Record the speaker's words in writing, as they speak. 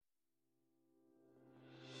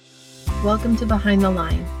Welcome to Behind the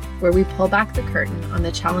Line, where we pull back the curtain on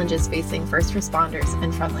the challenges facing first responders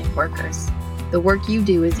and frontline workers. The work you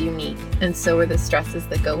do is unique, and so are the stresses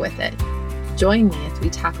that go with it. Join me as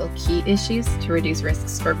we tackle key issues to reduce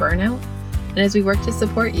risks for burnout, and as we work to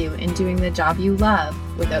support you in doing the job you love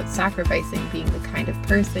without sacrificing being the kind of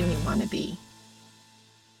person you want to be.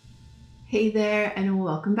 Hey there, and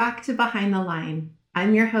welcome back to Behind the Line.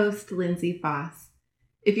 I'm your host, Lindsay Foss.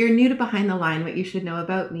 If you're new to Behind the Line, what you should know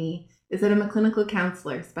about me is that I'm a clinical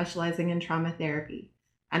counselor specializing in trauma therapy.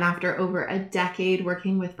 And after over a decade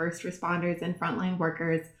working with first responders and frontline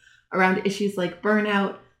workers around issues like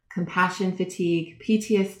burnout, compassion fatigue,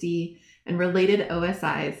 PTSD, and related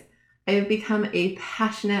OSIs, I have become a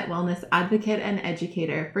passionate wellness advocate and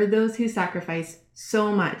educator for those who sacrifice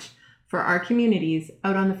so much for our communities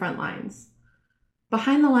out on the front lines.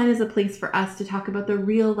 Behind the Line is a place for us to talk about the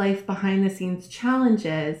real life behind the scenes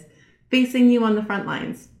challenges facing you on the front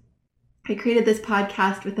lines. I created this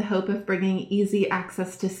podcast with the hope of bringing easy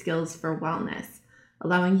access to skills for wellness,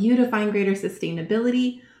 allowing you to find greater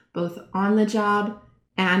sustainability both on the job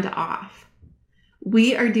and off.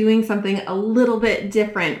 We are doing something a little bit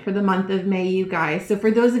different for the month of May, you guys. So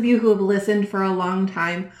for those of you who have listened for a long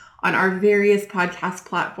time on our various podcast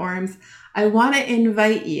platforms, I want to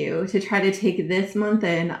invite you to try to take this month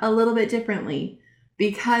in a little bit differently,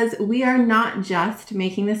 because we are not just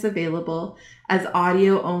making this available as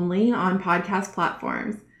audio only on podcast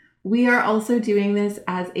platforms. We are also doing this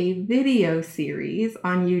as a video series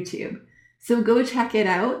on YouTube. So go check it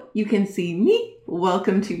out. You can see me.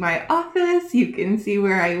 Welcome to my office. You can see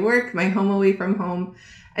where I work, my home away from home,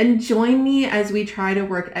 and join me as we try to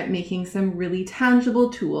work at making some really tangible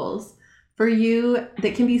tools for you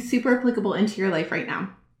that can be super applicable into your life right now.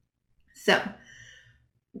 So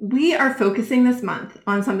we are focusing this month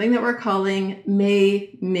on something that we're calling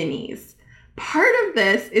May Minis. Part of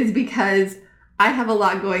this is because I have a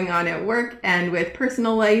lot going on at work and with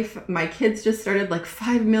personal life. My kids just started like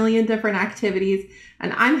 5 million different activities,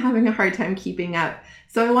 and I'm having a hard time keeping up.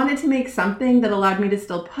 So I wanted to make something that allowed me to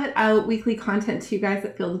still put out weekly content to you guys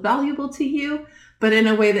that feels valuable to you, but in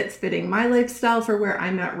a way that's fitting my lifestyle for where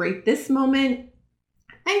I'm at right this moment,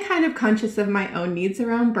 and kind of conscious of my own needs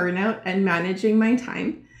around burnout and managing my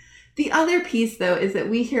time. The other piece, though, is that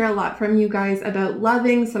we hear a lot from you guys about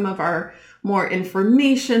loving some of our more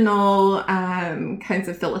informational, kinds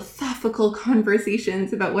of philosophical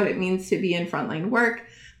conversations about what it means to be in frontline work,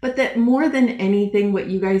 but that more than anything, what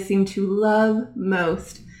you guys seem to love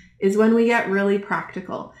most is when we get really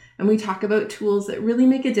practical and we talk about tools that really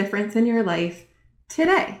make a difference in your life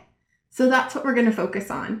today. So that's what we're going to focus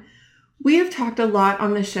on. We have talked a lot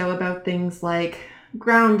on the show about things like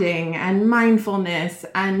grounding and mindfulness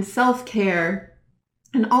and self-care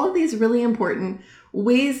and all of these really important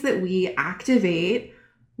ways that we activate,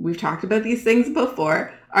 we've talked about these things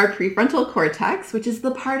before, our prefrontal cortex, which is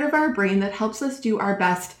the part of our brain that helps us do our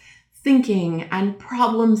best thinking and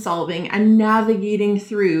problem solving and navigating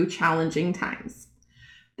through challenging times.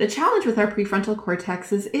 The challenge with our prefrontal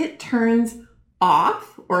cortex is it turns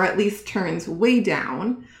off, or at least turns way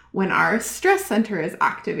down, when our stress center is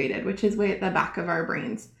activated, which is way at the back of our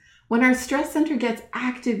brains. When our stress center gets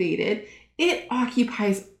activated, it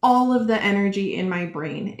occupies all of the energy in my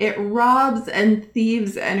brain. It robs and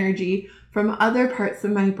thieves energy from other parts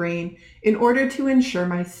of my brain in order to ensure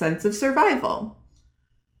my sense of survival.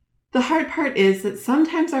 The hard part is that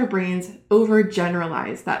sometimes our brains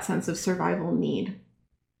overgeneralize that sense of survival need.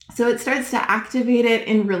 So it starts to activate it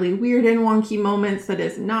in really weird and wonky moments that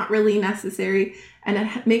is not really necessary, and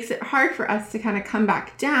it makes it hard for us to kind of come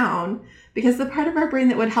back down, because the part of our brain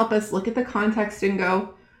that would help us look at the context and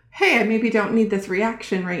go, hey, I maybe don't need this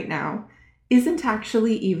reaction right now, isn't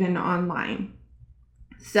actually even online.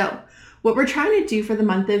 So what we're trying to do for the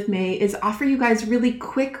month of May is offer you guys really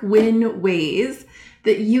quick win ways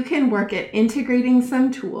that you can work at integrating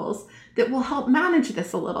some tools that will help manage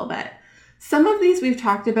this a little bit. Some of these we've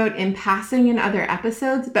talked about in passing in other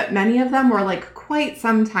episodes, but many of them were like quite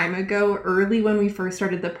some time ago, early when we first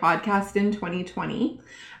started the podcast in 2020.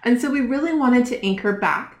 And so we really wanted to anchor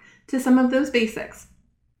back to some of those basics.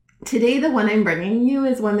 Today, the one I'm bringing you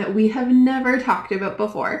is one that we have never talked about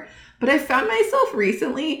before, but I found myself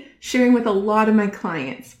recently sharing with a lot of my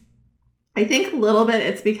clients. I think a little bit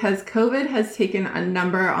it's because COVID has taken a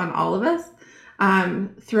number on all of us.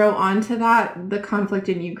 Throw onto that the conflict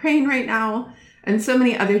in Ukraine right now and so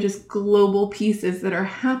many other just global pieces that are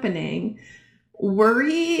happening.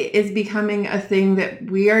 Worry is becoming a thing that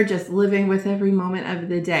we are just living with every moment of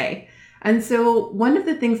the day. And so one of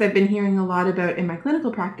the things I've been hearing a lot about in my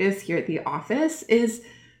clinical practice here at the office is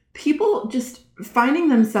people just finding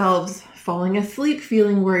themselves falling asleep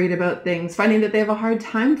feeling worried about things, finding that they have a hard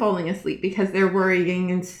time falling asleep because they're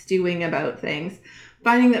worrying and stewing about things,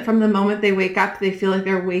 finding that from the moment they wake up, they feel like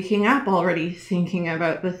they're waking up already thinking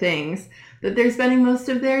about the things, that they're spending most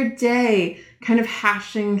of their day kind of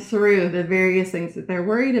hashing through the various things that they're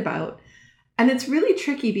worried about. And it's really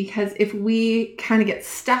tricky because if we kind of get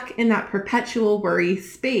stuck in that perpetual worry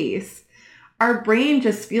space, our brain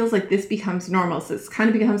just feels like this becomes normal. So this kind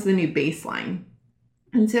of becomes the new baseline.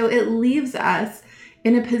 And so it leaves us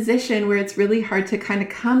in a position where it's really hard to kind of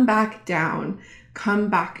come back down, come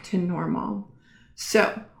back to normal.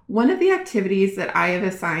 So one of the activities that I have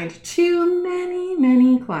assigned to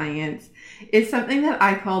many clients is something that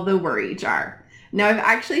I call the worry jar. Now, I've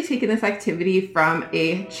actually taken this activity from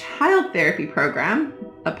a child therapy program.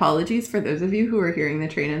 Apologies for those of you who are hearing the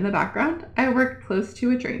train in the background. I work close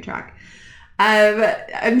to a train track.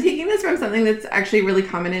 I'm taking this from something that's actually really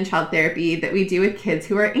common in child therapy that we do with kids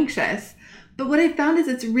who are anxious. But what I found is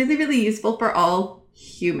it's really, really useful for all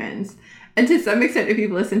humans. And to some extent, if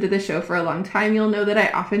you've listened to the show for a long time, you'll know that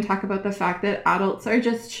I often talk about the fact that adults are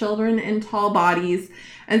just children in tall bodies.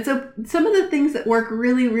 And so some of the things that work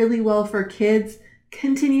really, really well for kids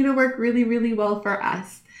continue to work really, really well for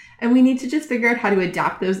us. And we need to just figure out how to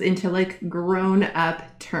adapt those into like grown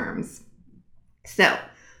up terms. So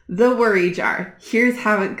the worry jar, here's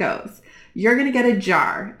how it goes. You're going to get a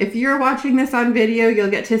jar. If you're watching this on video, you'll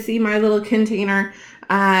get to see my little container.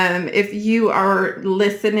 If you are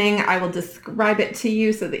listening, I will describe it to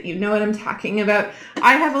you so that you know what I'm talking about.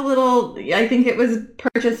 I have a little, I think it was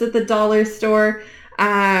purchased at the dollar store,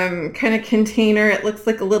 kind of container. It looks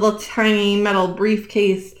like a little tiny metal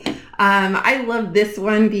briefcase. I love this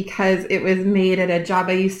one because it was made at a job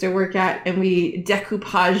I used to work at, and we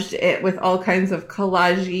decoupaged it with all kinds of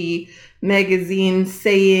collage magazine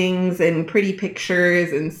sayings and pretty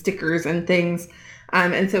pictures and stickers and things.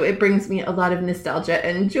 And so it brings me a lot of nostalgia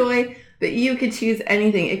and joy. But you could choose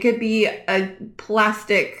anything. It could be a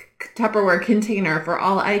plastic Tupperware container for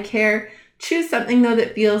all I care. Choose something though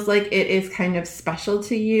that feels like it is kind of special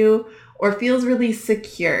to you or feels really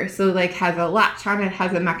secure. So like has a latch on it,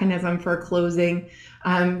 has a mechanism for closing.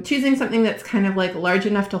 Choosing something that's kind of like large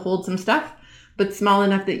enough to hold some stuff, but small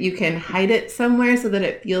enough that you can hide it somewhere so that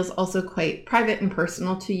it feels also quite private and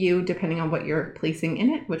personal to you, depending on what you're placing in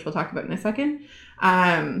it, which we'll talk about in a second.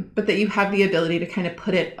 But that you have the ability to kind of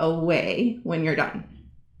put it away when you're done.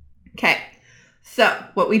 Okay, so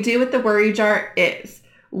what we do with the worry jar is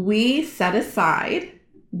we set aside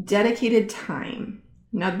dedicated time.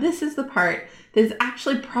 Now, this is the part that is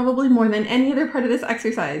actually probably more than any other part of this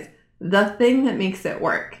exercise, the thing that makes it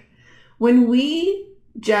work. When we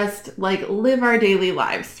just like live our daily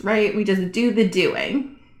lives, right? We just do the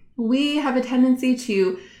doing. We have a tendency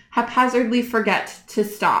to haphazardly forget to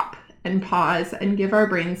stop and pause and give our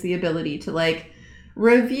brains the ability to like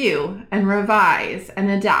review and revise and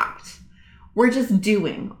adapt. We're just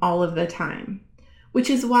doing all of the time, which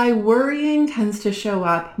is why worrying tends to show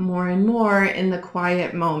up more and more in the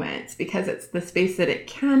quiet moments because it's the space that it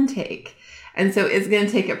can take. And so it's going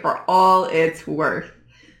to take it for all it's worth.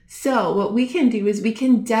 So what we can do is we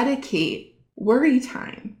can dedicate worry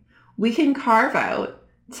time. We can carve out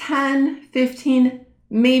 10, 15,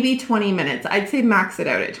 maybe 20 minutes. I'd say max it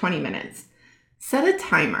out at 20 minutes. Set a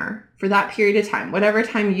timer for that period of time, whatever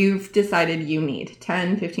time you've decided you need,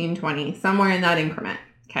 10, 15, 20, somewhere in that increment,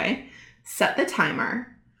 okay? Set the timer.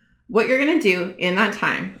 What you're going to do in that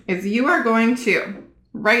time is you are going to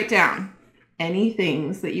write down any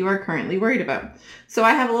things that you are currently worried about. So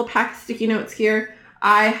I have a little pack of sticky notes here.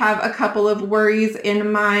 I have a couple of worries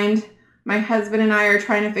in mind. My husband and I are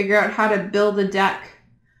trying to figure out how to build a deck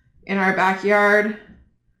in our backyard.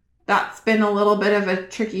 That's been a little bit of a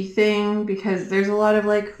tricky thing because there's a lot of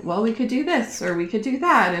like, well, we could do this or we could do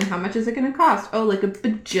that. And how much is it going to cost? Oh, like $1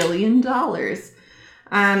 bajillion.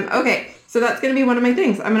 Okay, so that's going to be one of my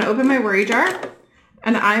things. I'm going to open my worry jar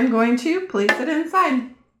and I'm going to place it inside.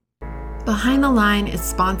 Behind the Line is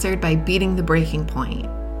sponsored by Beating the Breaking Point.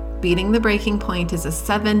 Beating the Breaking Point is a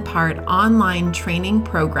 7-part online training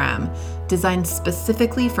program designed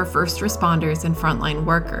specifically for first responders and frontline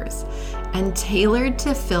workers and tailored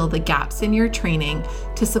to fill the gaps in your training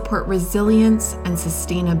to support resilience and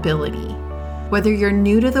sustainability. Whether you're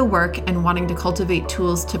new to the work and wanting to cultivate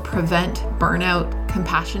tools to prevent burnout,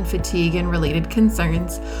 compassion fatigue, and related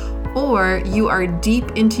concerns, or you are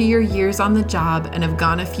deep into your years on the job and have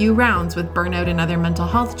gone a few rounds with burnout and other mental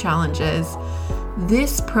health challenges,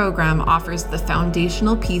 this program offers the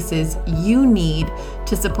foundational pieces you need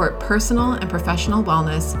to support personal and professional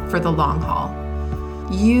wellness for the long haul.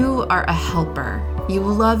 You are a helper. You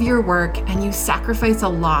love your work and you sacrifice a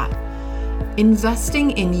lot.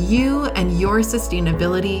 Investing in you and your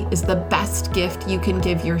sustainability is the best gift you can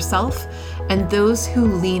give yourself and those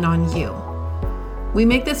who lean on you. We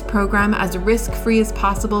make this program as risk-free as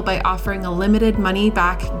possible by offering a limited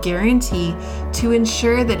money-back guarantee to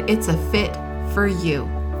ensure that it's a fit for you.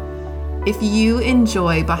 If you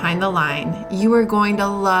enjoy Behind the Line, you are going to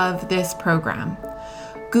love this program.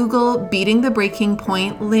 Google Beating the Breaking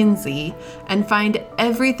Point Lindsay and find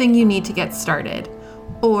everything you need to get started,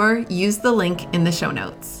 or use the link in the show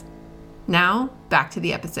notes. Now, back to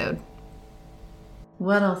the episode.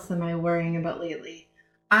 What else am I worrying about lately?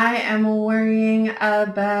 I am worrying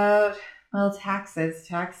about, taxes.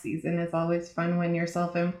 Tax season is always fun when you're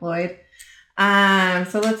self-employed.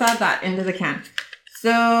 So let's add that into the can.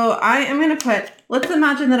 So I am going to let's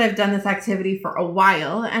imagine that I've done this activity for a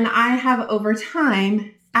while and I have over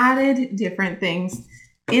time added different things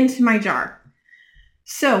into my jar.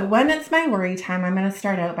 So when it's my worry time, I'm going to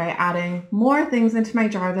start out by adding more things into my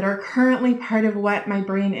jar that are currently part of what my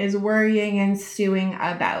brain is worrying and stewing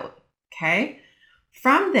about. Okay.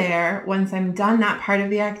 From there, once I'm done that part of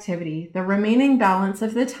the activity, the remaining balance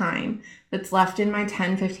of the time that's left in my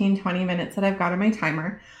 10, 15, 20 minutes that I've got on my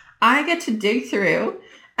timer, I get to dig through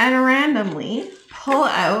and randomly pull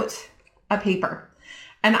out a paper.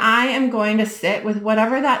 And I am going to sit with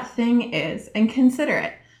whatever that thing is and consider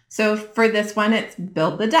it. So for this one, it's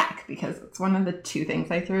build the deck because it's one of the two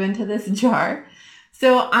things I threw into this jar.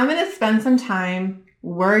 So I'm going to spend some time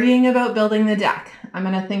worrying about building the deck. I'm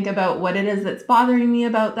going to think about what it is that's bothering me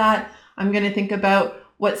about that. I'm going to think about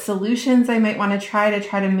what solutions I might want to try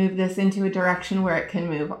to move this into a direction where it can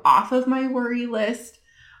move off of my worry list.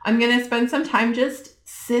 I'm going to spend some time just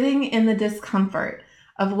sitting in the discomfort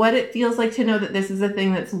of what it feels like to know that this is a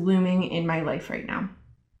thing that's looming in my life right now.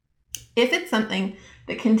 If it's something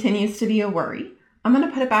that continues to be a worry, I'm going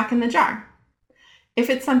to put it back in the jar. If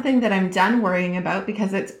it's something that I'm done worrying about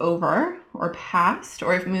because it's over or past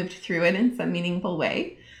or I've moved through it in some meaningful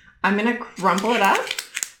way, I'm going to crumple it up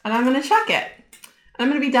and I'm going to chuck it. I'm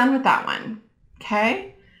going to be done with that one.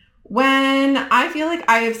 Okay? When I feel like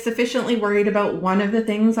I have sufficiently worried about one of the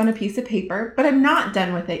things on a piece of paper, but I'm not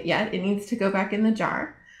done with it yet, it needs to go back in the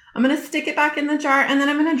jar, I'm going to stick it back in the jar and then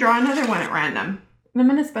I'm going to draw another one at random. And I'm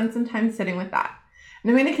going to spend some time sitting with that. And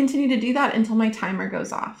I'm going to continue to do that until my timer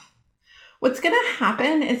goes off. What's going to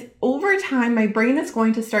happen is over time, my brain is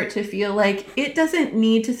going to start to feel like it doesn't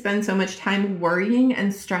need to spend so much time worrying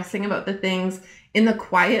and stressing about the things in the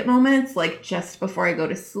quiet moments, like just before I go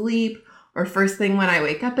to sleep or first thing when I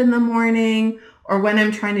wake up in the morning or when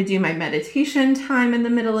I'm trying to do my meditation time in the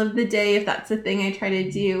middle of the day, if that's a thing I try to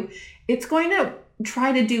do. It's going to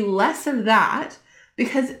try to do less of that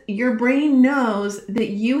because your brain knows that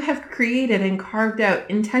you have created and carved out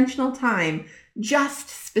intentional time just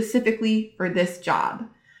specifically for this job.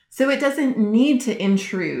 So it doesn't need to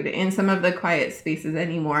intrude in some of the quiet spaces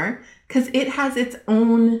anymore because it has its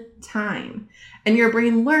own time. And your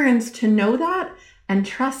brain learns to know that and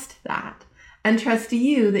trust that and trust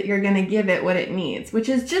you that you're going to give it what it needs, which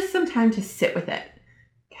is just some time to sit with it.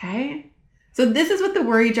 Okay? So this is what the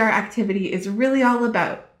worry jar activity is really all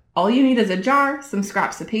about. All you need is a jar, some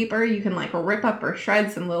scraps of paper. You can rip up or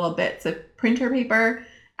shred some little bits of printer paper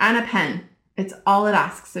and a pen. It's all it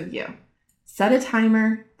asks of you. Set a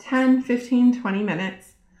timer, 10, 15, 20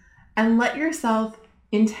 minutes, and let yourself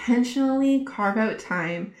intentionally carve out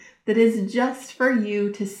time that is just for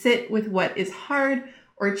you to sit with what is hard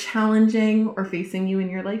or challenging or facing you in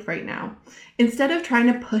your life right now, instead of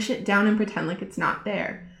trying to push it down and pretend like it's not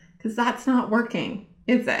there, because that's not working,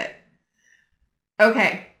 is it?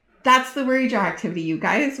 Okay. That's the worry jar activity, you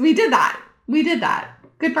guys. We did that.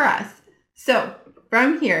 Good for us. So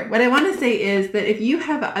from here, what I want to say is that if you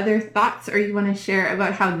have other thoughts or you want to share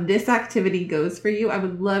about how this activity goes for you, I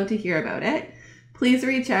would love to hear about it. Please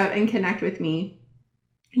reach out and connect with me.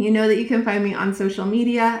 You know that you can find me on social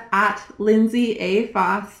media at Lindsay A.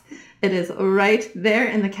 Foss. It is right there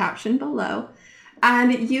in the caption below.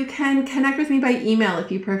 And you can connect with me by email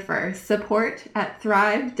if you prefer,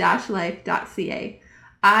 support@thrive-life.ca.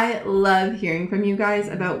 I love hearing from you guys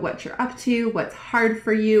about what you're up to, what's hard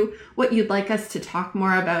for you, what you'd like us to talk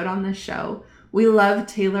more about on the show. We love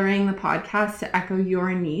tailoring the podcast to echo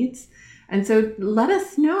your needs. And so let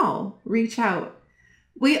us know, reach out.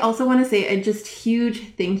 We also want to say a just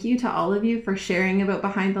huge thank you to all of you for sharing about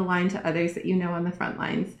Behind the Line to others that you know on the front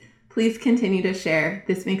lines. Please continue to share.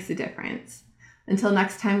 This makes a difference. Until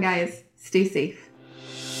next time, guys, stay safe.